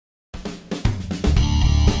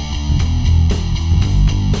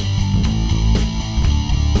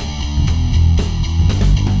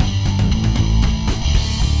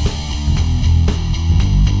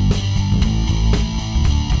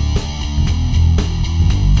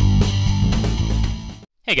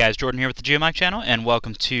Hey guys, Jordan here with the GeoMock channel, and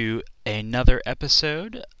welcome to another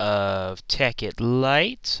episode of Tekkit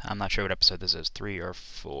Lite. I'm not sure what episode this is, 3 or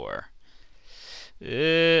 4.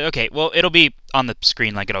 Okay, well, it'll be on the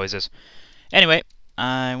screen like it always is. Anyway,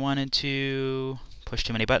 I wanted to push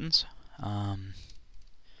too many buttons.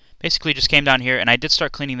 Basically just came down here, and I did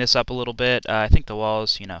start cleaning this up a little bit. I think the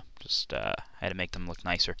walls, just I had to make them look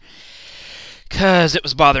nicer, because it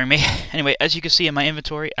was bothering me. Anyway, as you can see in my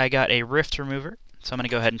inventory, I got a rift remover. So I'm going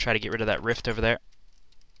to go ahead and try to get rid of that rift over there.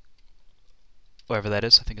 Wherever that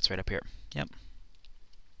is, I think it's right up here. Yep.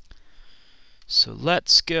 So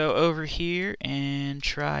let's go over here and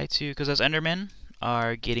try to, because those Endermen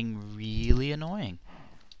are getting really annoying.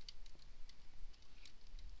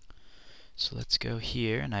 So let's go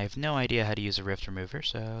here, and I have no idea how to use a rift remover,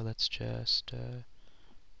 so let's just...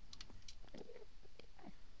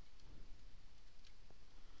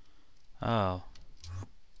 Oh.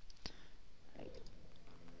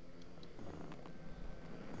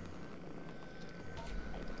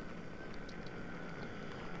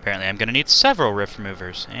 Apparently I'm going to need several rift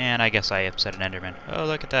removers, and I guess I upset an Enderman. Oh,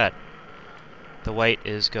 look at that. The white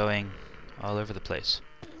is going all over the place.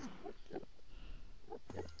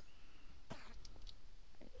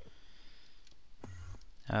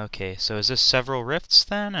 Okay, so is this several rifts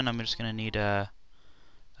then? And I'm just going to need a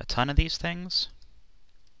ton of these things?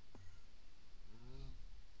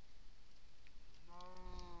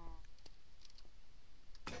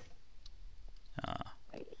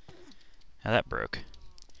 Now that broke.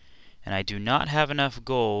 And I do not have enough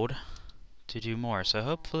gold to do more, so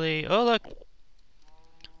hopefully... Oh, look!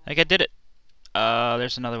 I think I did it!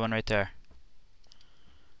 There's another one right there.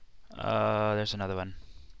 There's another one.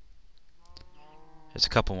 There's a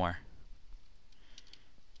couple more.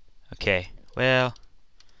 Okay, well...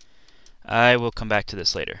 I will come back to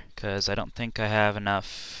this later, because I don't think I have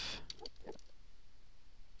enough...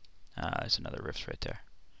 there's another rift right there.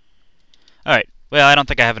 Alright. Well, I don't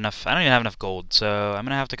think I have enough. I don't even have enough gold, so I'm going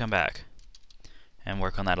to have to come back and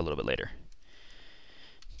work on that a little bit later.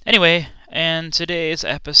 Anyway, in today's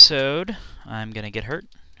episode, I'm going to get hurt,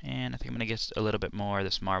 and I think I'm going to get a little bit more of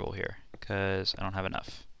this marble here, because I don't have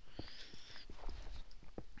enough.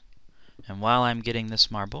 And while I'm getting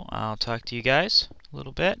this marble, I'll talk to you guys a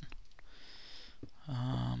little bit.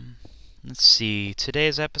 Let's see,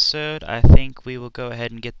 today's episode, I think we will go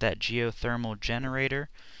ahead and get that geothermal generator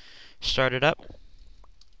started up.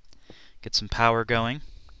 Get some power going.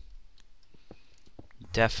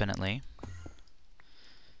 Definitely.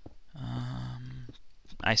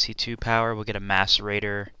 IC2 power, we'll get a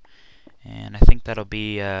macerator, and I think that'll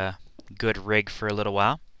be a good rig for a little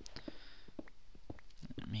while.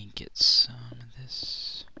 Let me get some of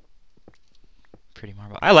this pretty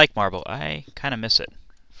marble. I like marble. I kind of miss it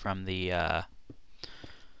from the...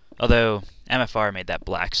 although MFR made that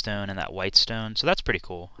black stone and that white stone, so that's pretty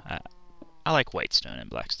cool. I like white stone and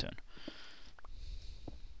black stone.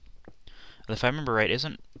 If I remember right,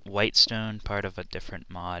 isn't white stone part of a different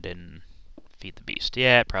mod in Feed the Beast?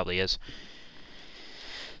 Yeah, it probably is.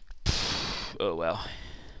 Oh well.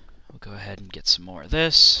 We'll go ahead and get some more of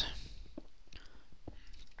this.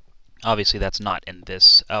 Obviously that's not in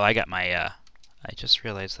this. Oh, I got my, I just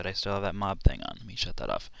realized that I still have that mob thing on. Let me shut that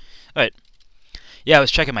off. Alright. Yeah, I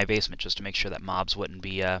was checking my basement just to make sure that mobs wouldn't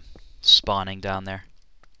be, spawning down there,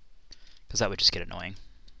 because that would just get annoying.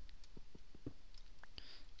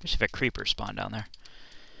 Especially if a creeper spawned down there.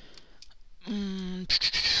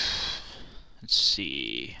 Let's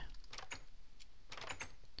see.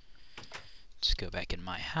 Let's go back in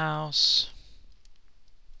my house.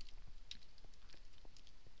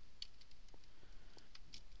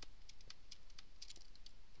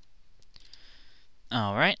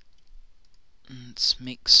 Alright. Let's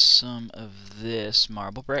make some of this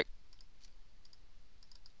marble brick.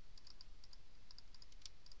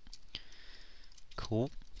 Cool.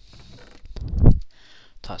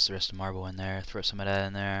 Toss the rest of the marble in there, throw some of that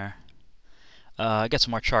in there. I got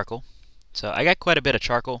some more charcoal. So I got quite a bit of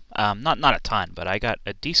charcoal. Not a ton, but I got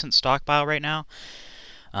a decent stockpile right now.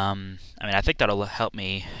 I mean, I think that'll help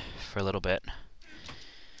me for a little bit.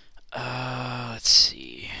 Let's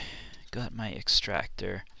see. Got my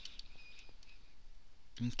extractor.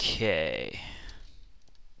 Okay.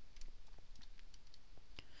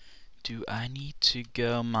 Do I need to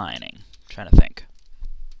go mining? I'm trying to think.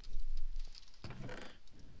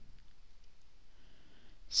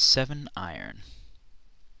 7 iron.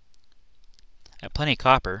 I have plenty of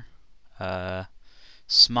copper.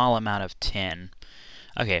 Small amount of tin.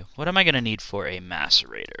 Okay, what am I going to need for a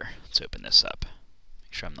macerator? Let's open this up.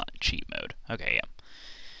 Make sure I'm not in cheat mode. Okay, yeah.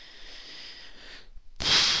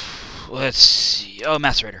 Let's see. Oh,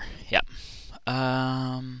 macerator. Yeah.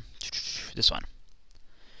 This one.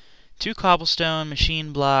 2 cobblestone,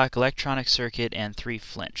 machine block, electronic circuit, and 3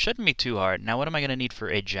 flint. Shouldn't be too hard. Now what am I going to need for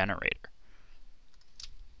a generator?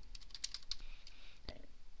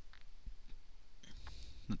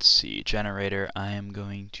 Let's see, generator, I am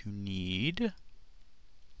going to need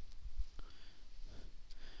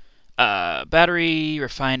battery,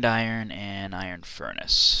 refined iron, and iron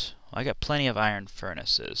furnace. Well, I got plenty of iron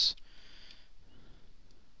furnaces.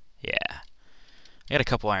 Yeah. I got a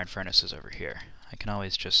couple iron furnaces over here. I can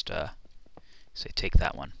always just, say, take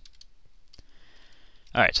that one.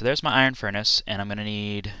 Alright, so there's my iron furnace, and I'm going to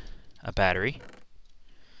need a battery.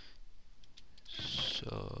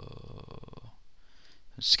 So,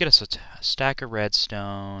 let's get us a stack of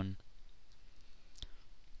redstone.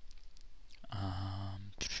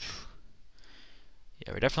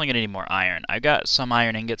 Yeah, we're definitely going to need more iron. I've got some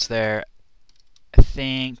iron ingots there. I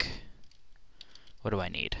think... What do I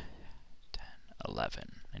need? 10,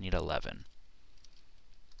 11. I need 11.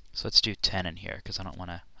 So let's do 10 in here, because I don't want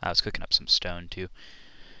to... I was cooking up some stone, too.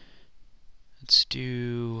 Let's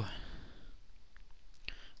do...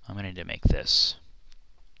 I'm going to need to make this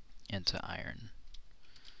into iron.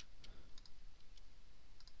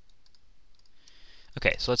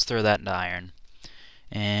 Okay, so let's throw that into iron.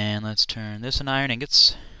 And let's turn this into iron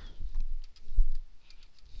ingots.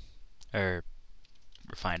 Or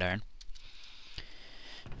refined iron.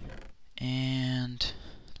 And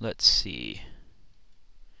let's see.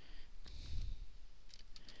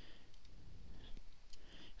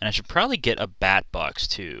 And I should probably get a bat box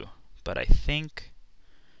too, but I think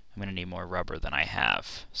I'm going to need more rubber than I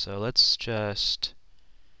have. So let's just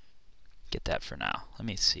get that for now. Let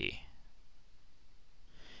me see.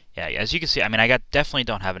 Yeah, as you can see, I mean, definitely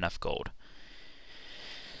don't have enough gold.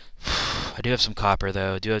 I do have some copper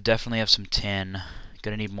though. Definitely have some tin.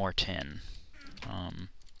 Gonna need more tin.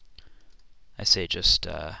 I say just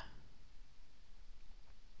let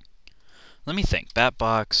me think. Bat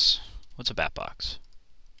box. What's a bat box?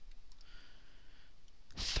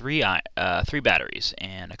 3 batteries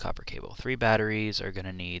and a copper cable. 3 batteries are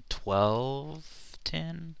gonna need 12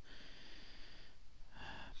 tin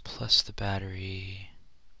plus the battery.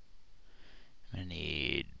 I'm going to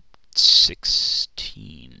need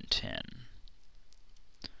 16 tin.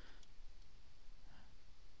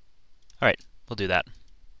 Alright, we'll do that.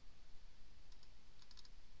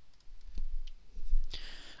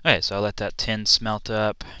 Okay, so I'll let that tin smelt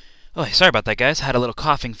up. Oh, sorry about that, guys. Had a little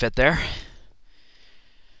coughing fit there.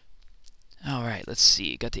 Alright, let's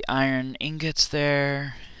see. Got the iron ingots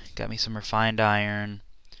there. Got me some refined iron.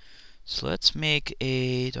 So let's make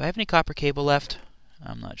a... Do I have any copper cable left?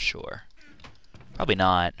 I'm not sure. Probably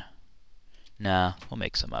not. Nah, we'll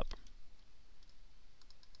make some up.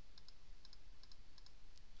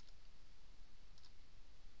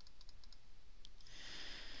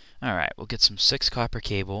 Alright, we'll get some 6 copper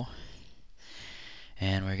cable.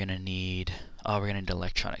 And we're gonna need... Oh, we're gonna need an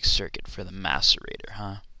electronic circuit for the macerator,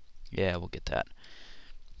 huh? Yeah, we'll get that.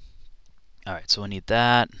 Alright, so we'll need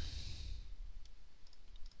that.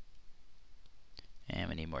 And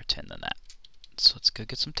we need more tin than that. So let's go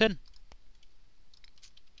get some tin.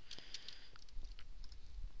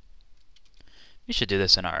 We should do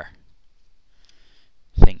this in our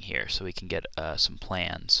thing here so we can get some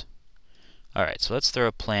plans. Alright, so let's throw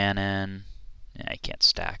a plan in. Yeah, I can't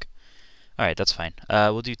stack. Alright, that's fine.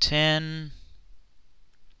 We'll do 10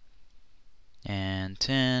 and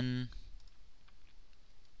 10.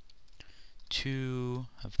 2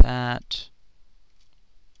 of that.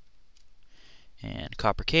 And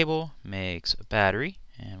copper cable makes a battery.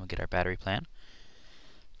 And we'll get our battery plan.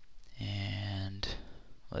 And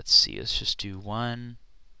let's see, let's just do 1,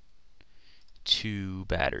 2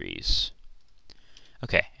 batteries.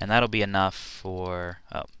 Okay, and that'll be enough for...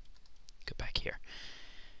 Oh, go back here.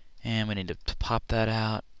 And we need to pop that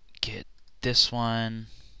out, get this one,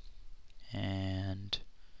 and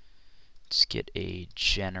let's get a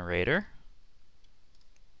generator.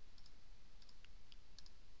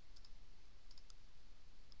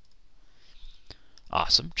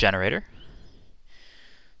 Awesome, generator.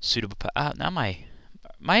 Suitable... now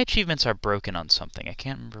my achievements are broken on something. I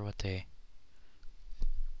can't remember what they...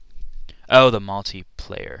 Oh, the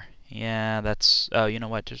multiplayer. Yeah, that's... Oh, you know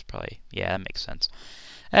what? There's probably... Yeah, that makes sense.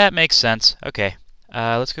 That makes sense. Okay.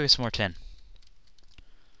 Let's go get some more tin.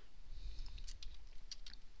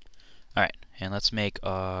 Alright, and let's make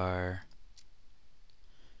our...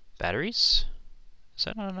 batteries? Is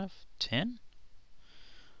that not enough tin?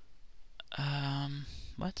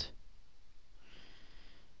 What?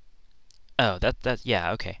 Oh,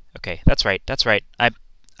 yeah, okay, that's right,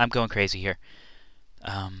 I'm going crazy here.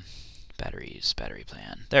 Batteries, battery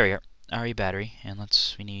plan, there we are. RE battery, and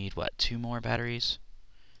we need, what, 2 more batteries?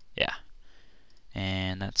 Yeah.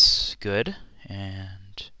 And that's good.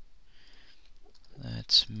 And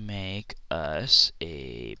let's make us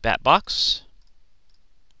a bat box.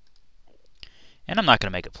 And I'm not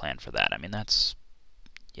going to make a plan for that. I mean, that's...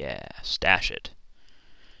 yeah, stash it.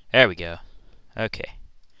 There we go. Okay.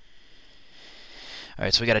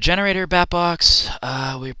 Alright, so we got a generator, bat box.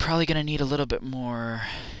 We're probably going to need a little bit more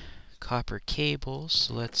copper cables.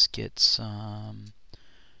 So let's get some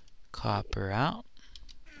copper out.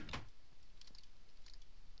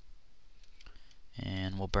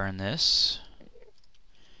 And we'll burn this.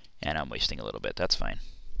 And I'm wasting a little bit. That's fine.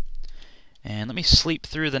 And let me sleep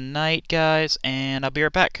through the night, guys, and I'll be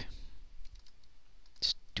right back.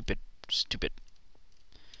 Stupid.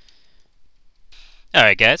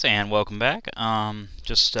 Alright, guys, and welcome back.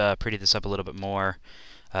 Just pretty this up a little bit more.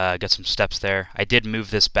 Got some steps there. I did move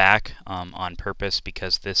this back on purpose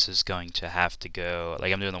because this is going to have to go...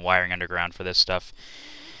 like, I'm doing the wiring underground for this stuff.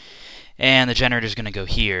 And the generator's going to go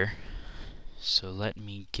here. So let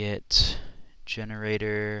me get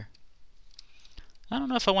generator... I don't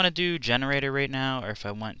know if I want to do generator right now or if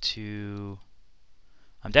I want to...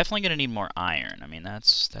 I'm definitely going to need more iron. I mean,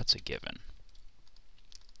 that's a given.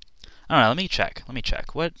 I don't know, let me check.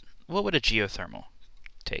 What would a geothermal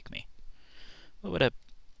take me? What would a...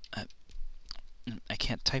 I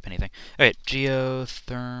can't type anything. Alright,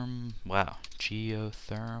 wow,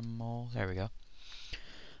 geothermal, there we go.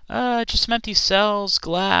 Just some empty cells,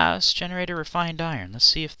 glass, generator, refined iron. Let's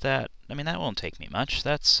see if that... I mean, that won't take me much.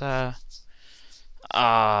 That's, dang.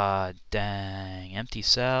 Empty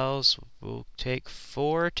cells will take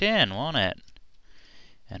 4 tin, won't it?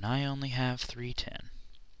 And I only have 3 tin.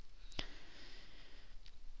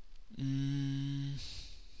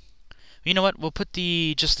 You know what? We'll put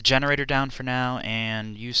just the generator down for now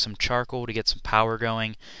and use some charcoal to get some power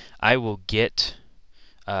going. I will get...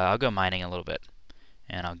 I'll go mining a little bit.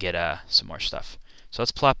 And I'll get some more stuff. So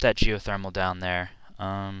let's plop that geothermal down there.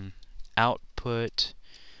 Output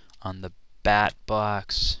on the bat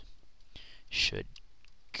box should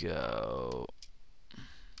go...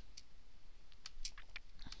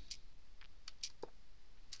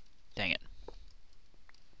 dang it.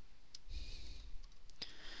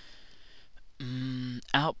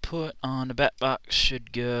 Output on the bat box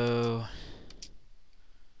should go...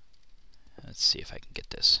 let's see if I can get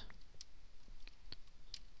this.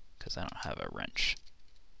 Because I don't have a wrench.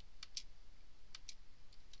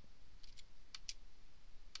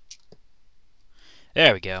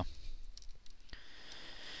 There we go.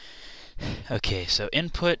 Okay, so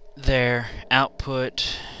input there,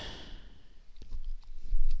 output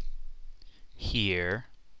here,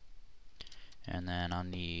 and then I'll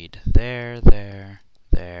need there,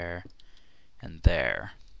 and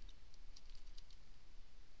there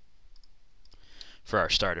for our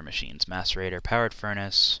starter machines. Macerator, powered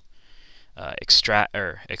furnace,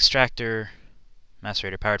 extractor,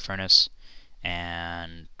 macerator, powered furnace,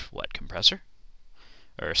 and what, compressor?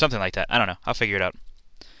 Or something like that. I don't know. I'll figure it out.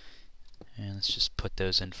 And let's just put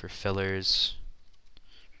those in for fillers.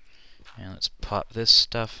 And let's pop this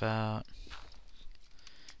stuff out,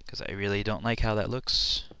 because I really don't like how that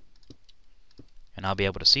looks. And I'll be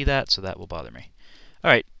able to see that, so that will bother me.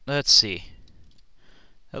 Alright, let's see.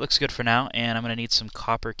 That looks good for now, and I'm going to need some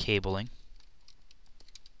copper cabling.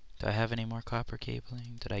 Do I have any more copper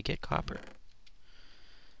cabling? Did I get copper?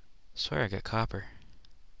 I swear I got copper.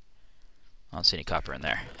 I don't see any copper in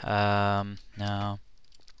there. No.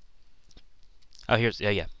 Oh,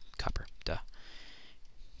 yeah, copper. Duh.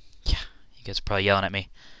 Yeah, you guys are probably yelling at me.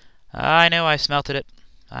 I know I smelted it.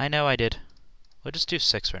 I know I did. We'll just do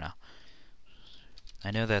 6 for now.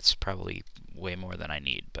 I know that's probably way more than I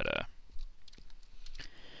need, but,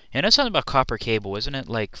 you know something about copper cable, isn't it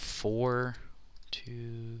like 4,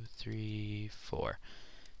 2, 3, 4?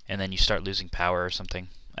 And then you start losing power or something?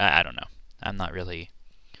 I don't know. I'm not really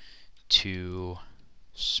too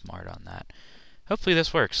smart on that. Hopefully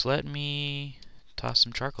this works. Let me toss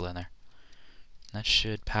some charcoal in there. That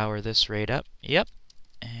should power this right up. Yep.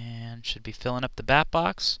 And should be filling up the bat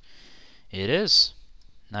box. It is.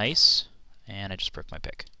 Nice. And I just broke my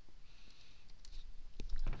pick.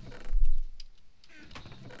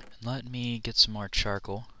 Let me get some more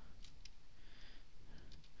charcoal.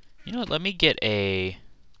 You know what? Let me get a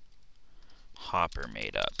hopper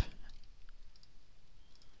made up.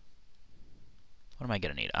 What am I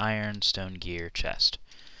going to need? Iron, stone gear, chest.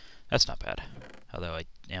 That's not bad. Although I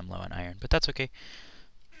am low on iron, but that's okay.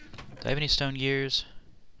 Do I have any stone gears?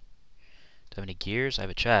 Do I have any gears? I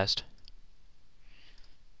have a chest.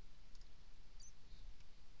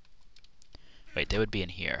 Wait, they would be in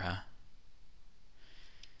here, huh?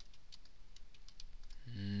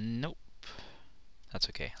 Nope. That's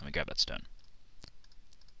okay. Let me grab that stone.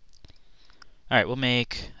 Alright, we'll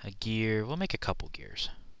make a gear. We'll make a couple gears.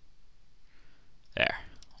 There.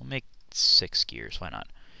 We'll make 6 gears. Why not?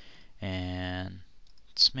 And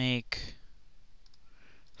let's make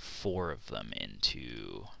 4 of them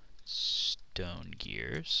into stone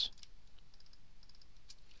gears.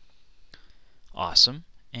 Awesome.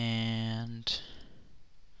 And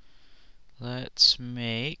let's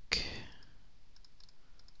make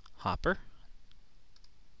hopper.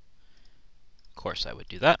 Of course I would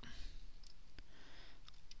do that.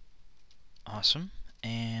 Awesome.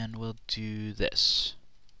 And we'll do this.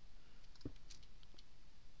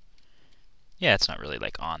 Yeah, it's not really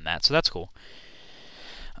like on that, so that's cool.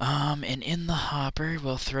 And in the hopper,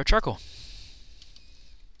 we'll throw charcoal.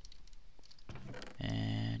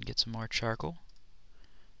 And get some more charcoal.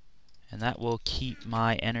 And that will keep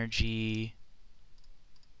my energy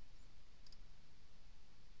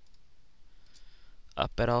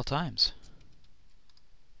up at all times.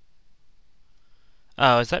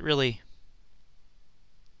 Oh, is that really...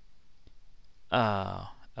 Oh,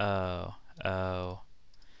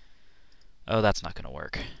 that's not gonna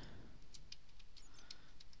work.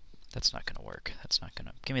 That's not gonna work. That's not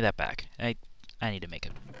gonna... Give me that back. I need to make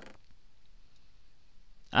it.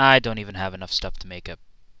 I don't even have enough stuff to make a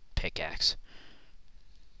pickaxe.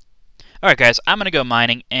 Alright guys, I'm gonna go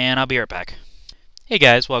mining, and I'll be right back. Hey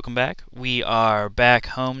guys, welcome back. We are back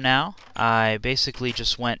home now. I basically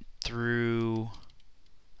just went through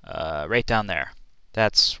right down there.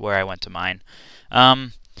 That's where I went to mine.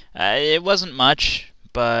 It wasn't much,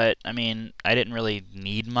 but I mean, I didn't really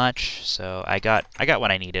need much, so I got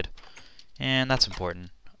what I needed, and that's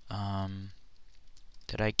important.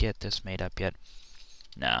 Did I get this made up yet?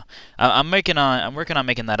 No. I'm working on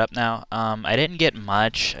making that up now. I didn't get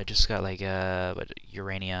much. I just got like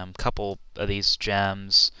uranium, couple of these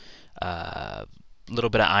gems, little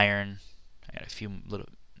bit of iron. I got a few little.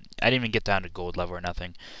 I didn't even get down to gold level or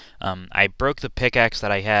nothing. I broke the pickaxe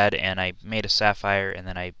that I had, and I made a sapphire, and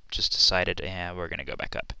then I just decided, yeah, we're gonna go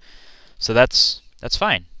back up. So that's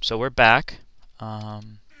fine. So we're back.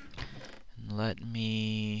 Let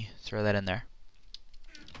me throw that in there.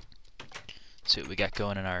 See what we got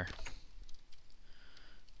going in our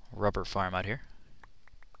rubber farm out here.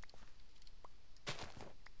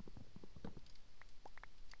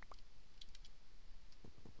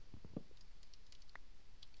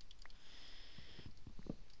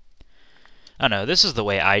 I don't know, this is the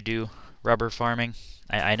way I do rubber farming.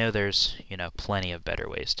 I know there's, you know, plenty of better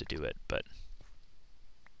ways to do it, but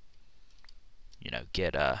you know,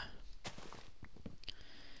 get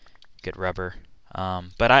rubber.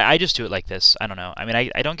 But I just do it like this. I don't know. I mean,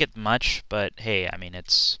 I don't get much, but hey, I mean, I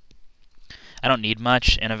don't need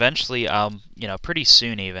much, and eventually, you know, pretty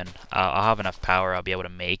soon even, I'll have enough power, I'll be able to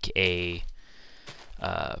make a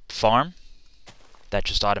farm that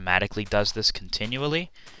just automatically does this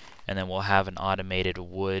continually, and then we'll have an automated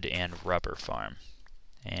wood and rubber farm,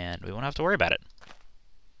 and we won't have to worry about it.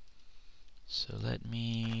 So let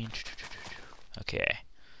me... Okay.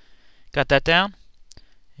 Got that down?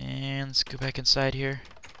 And let's go back inside here.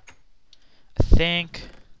 I think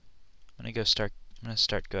I'm gonna go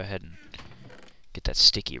ahead and get that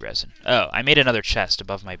sticky resin. Oh, I made another chest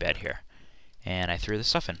above my bed here, and I threw the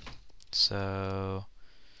stuff in. So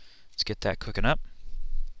let's get that cooking up.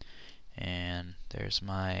 And there's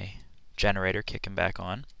my generator kicking back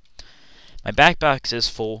on. My back box is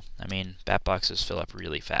full. I mean, back boxes fill up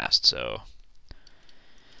really fast, so...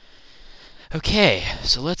 Okay,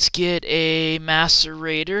 so let's get a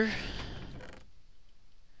macerator.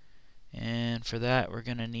 And for that, we're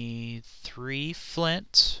going to need 3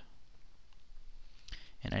 flint.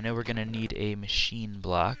 And I know we're going to need a machine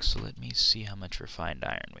block, so let me see how much refined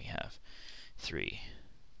iron we have. 3.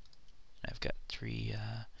 I've got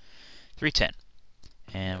 310.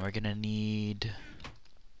 And we're going to need...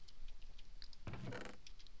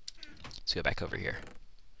 Let's go back over here.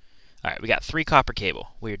 Alright, we got 3 copper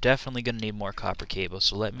cable. We're definitely going to need more copper cable,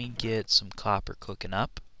 so let me get some copper cooking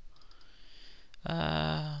up.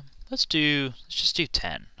 Let's just do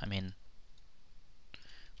 10. I mean,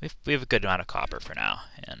 we have a good amount of copper for now,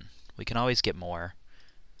 and we can always get more.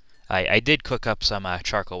 I did cook up some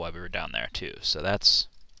charcoal while we were down there too, so that's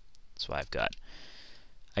why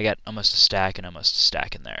I got almost a stack and almost a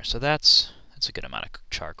stack in there. So that's a good amount of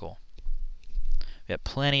charcoal. We got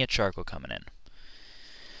plenty of charcoal coming in.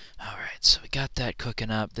 Alright, so we got that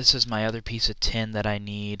cooking up. This is my other piece of tin that I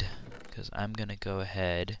need, because I'm going to go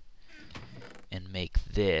ahead and make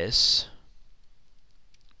this.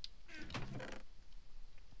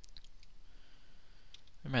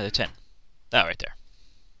 Where's my other tin? Oh, right there.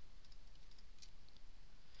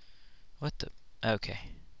 What the? Okay.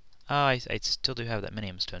 Oh, I still do have that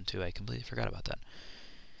minium stone too. I completely forgot about that.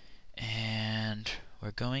 And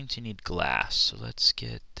we're going to need glass. So let's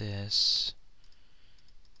get this.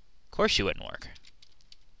 Of course you wouldn't work.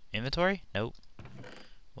 Inventory? Nope.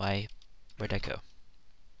 Why? Where'd that go?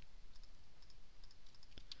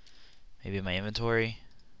 Maybe my inventory?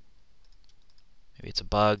 Maybe it's a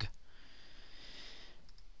bug.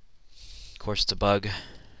 Of course it's a bug.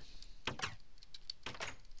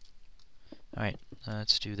 Alright,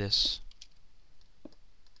 let's do this.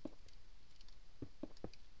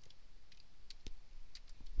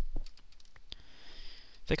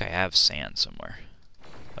 I think I have sand somewhere.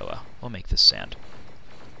 Oh well, we'll make this sand.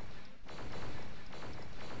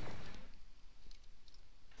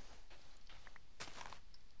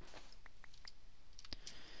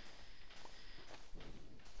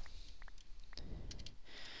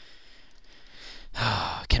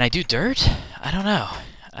 Can I do dirt? I don't know.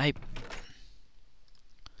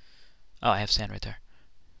 Oh, I have sand right there.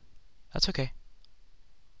 That's okay.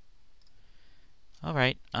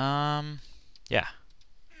 Alright, yeah.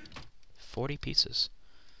 40 pieces.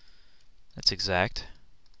 That's exact.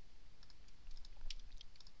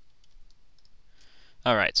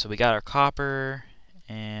 Alright, so we got our copper,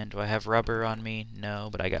 and do I have rubber on me? No,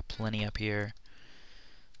 but I got plenty up here.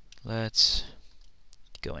 Let's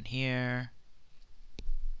go in here.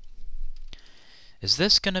 Is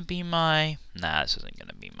this gonna be my... Nah, this isn't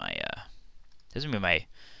gonna be my, this is gonna be my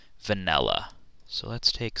vanilla. So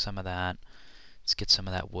let's take some of that. Let's get some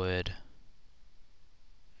of that wood.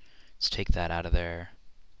 Let's take that out of there.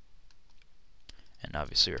 And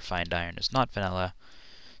obviously refined iron is not vanilla.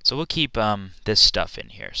 So we'll keep this stuff in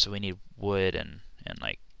here. So we need wood and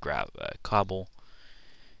like cobble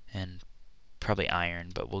and probably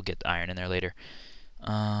iron, but we'll get the iron in there later.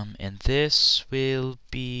 And this will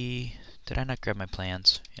be... Did I not grab my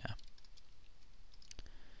plans? Yeah.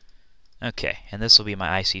 Okay, and this will be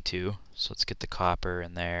my IC2. So let's get the copper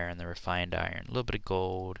in there and the refined iron. A little bit of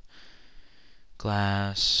gold.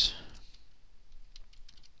 Glass.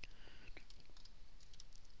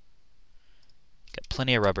 Got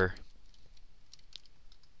plenty of rubber.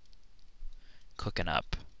 Cooking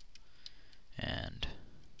up. And...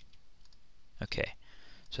 Okay,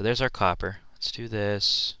 so there's our copper. Let's do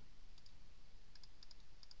this.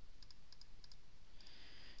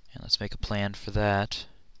 And let's make a plan for that.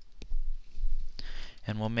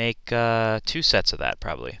 And we'll make 2 sets of that,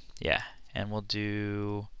 probably. Yeah, and we'll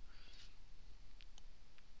do...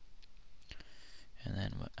 And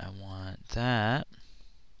then I want that.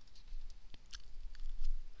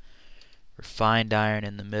 Refined iron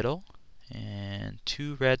in the middle. And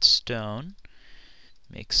 2 redstone.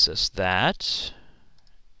 Makes us that.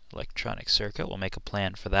 Electronic circuit. We'll make a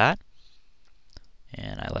plan for that.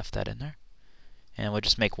 And I left that in there. And we'll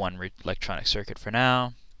just make 1 electronic circuit for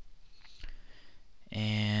now.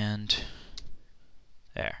 And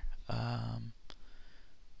there.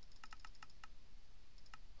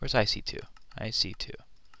 Where's IC2? IC2.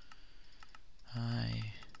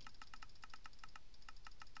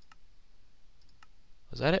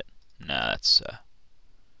 Was that it? No, that's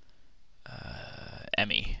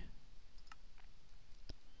ME.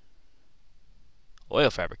 Oil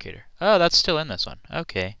fabricator. Oh, that's still in this one.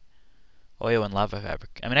 Okay. Oil and lava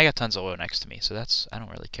fabric. I mean, I got tons of oil next to me, so that's... I don't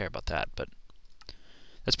really care about that, but...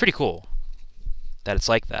 That's pretty cool that it's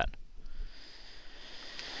like that.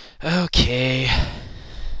 Okay.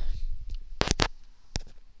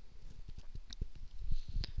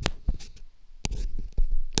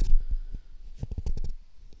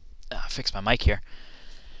 Fix my mic here.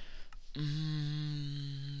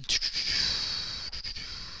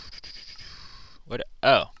 What?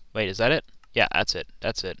 Oh, wait, is that it? Yeah, that's it.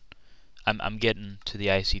 That's it. I'm getting to the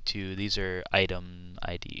IC2. These are item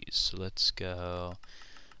IDs. So let's go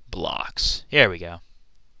blocks. Here we go.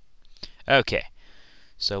 Okay.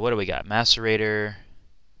 So what do we got? Macerator.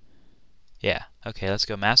 Yeah. Okay, let's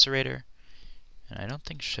go macerator. And I don't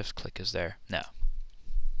think shift click is there. No.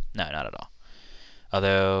 No, not at all.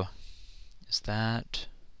 Although, is that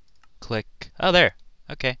click? Oh, there.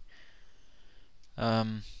 Okay.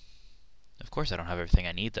 Of course I don't have everything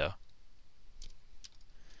I need though.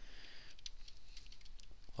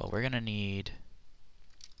 Well, we're gonna need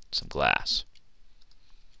some glass.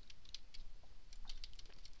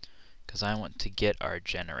 Because I want to get our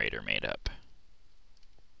generator made up.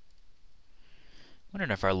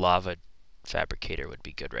 Wondering if our lava fabricator would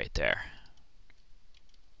be good right there.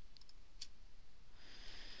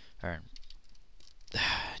 Or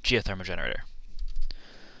geothermal generator.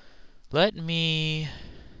 Let me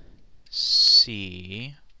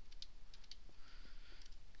see.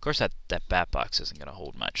 Of course, that bat box isn't going to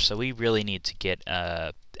hold much, so we really need to get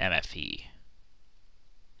MFE.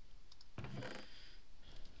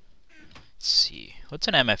 Let's see. What's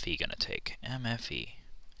an MFE going to take? MFE.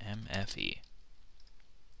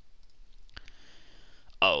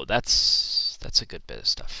 Oh, that's a good bit of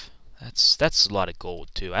stuff. That's a lot of gold,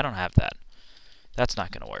 too. I don't have that. That's not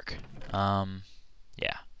going to work.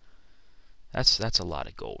 Yeah. That's a lot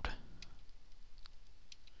of gold.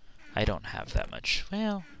 I don't have that much.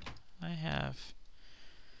 Well, I have.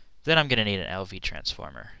 Then I'm going to need an LV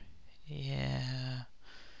transformer. Yeah.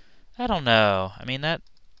 I don't know. I mean,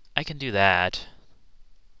 I can do that.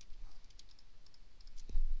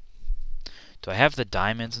 Do I have the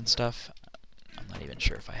diamonds and stuff? I'm not even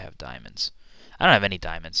sure if I have diamonds. I don't have any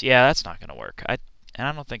diamonds. Yeah, that's not going to work. And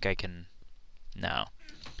I don't think I can. No.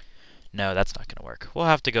 No, that's not going to work. We'll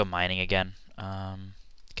have to go mining again. Can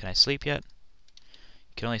I sleep yet?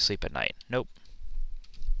 Can only sleep at night. Nope.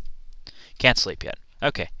 Can't sleep yet.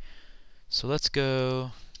 Okay. So let's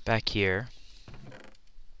go back here.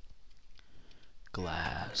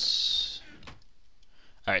 Glass.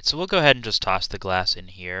 Alright, so we'll go ahead and just toss the glass in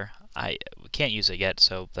here. We can't use it yet,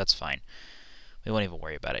 so that's fine. We won't even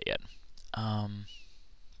worry about it yet.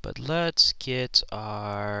 But let's get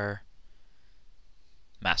our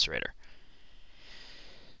macerator.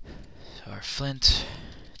 So our flint.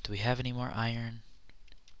 Do we have any more iron?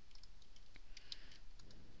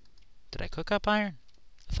 Did I cook up iron?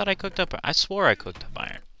 I thought I cooked up. I swore I cooked up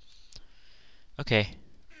iron. Okay.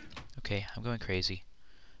 Okay, I'm going crazy.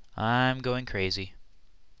 I'm going crazy.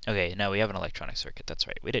 Okay, no, we have an electronic circuit. That's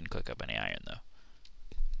right. We didn't cook up any iron, though.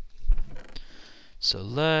 So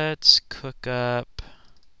let's cook up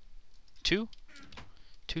two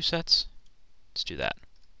sets. Let's do that.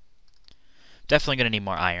 Definitely going to need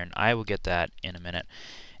more iron. I will get that in a minute.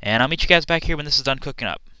 And I'll meet you guys back here when this is done cooking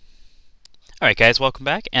up. Alright guys, welcome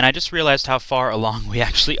back. And I just realized how far along we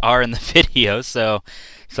actually are in the video. So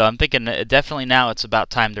I'm thinking definitely now it's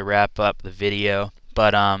about time to wrap up the video.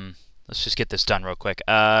 But let's just get this done real quick.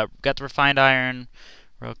 Got the refined iron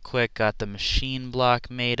real quick. Got the machine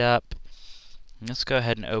block made up. Let's go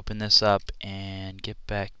ahead and open this up and get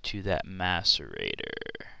back to that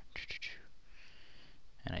macerator.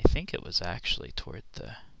 And I think it was actually toward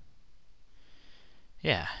the...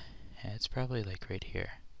 Yeah, it's probably like right here.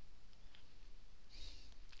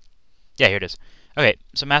 Yeah, here it is. Okay,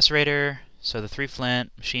 so macerator, so the 3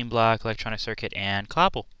 flint, machine block, electronic circuit, and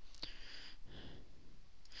cobble.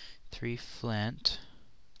 3 flint,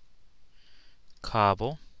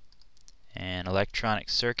 cobble, and electronic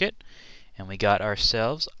circuit. And we got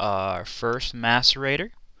ourselves our first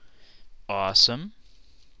macerator. Awesome.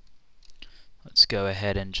 Let's go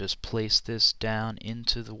ahead and just place this down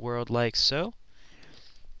into the world like so.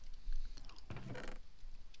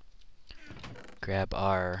 Grab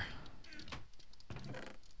our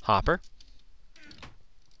hopper.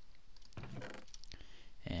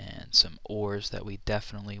 And some ores that we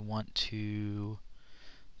definitely want to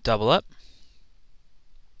double up.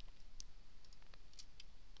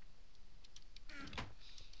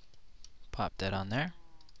 Pop that on there.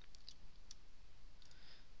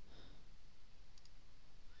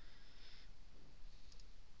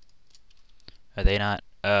 Are they not?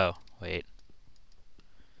 Oh, wait.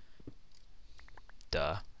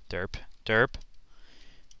 Duh. Derp. Derp.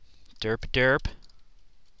 Derp derp.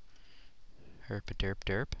 Herp derp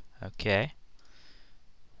derp. Okay.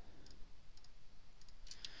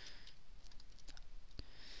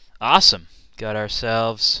 Awesome. Got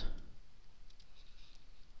ourselves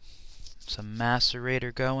some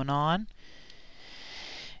macerator going on.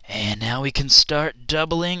 And now we can start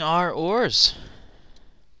doubling our ores.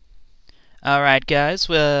 Alright guys,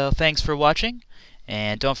 well thanks for watching.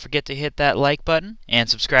 And don't forget to hit that like button and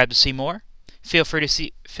subscribe to see more. Feel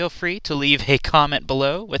free to leave a comment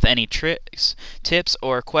below with any tricks, tips,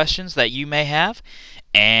 or questions that you may have.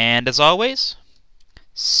 And as always,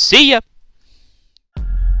 see ya!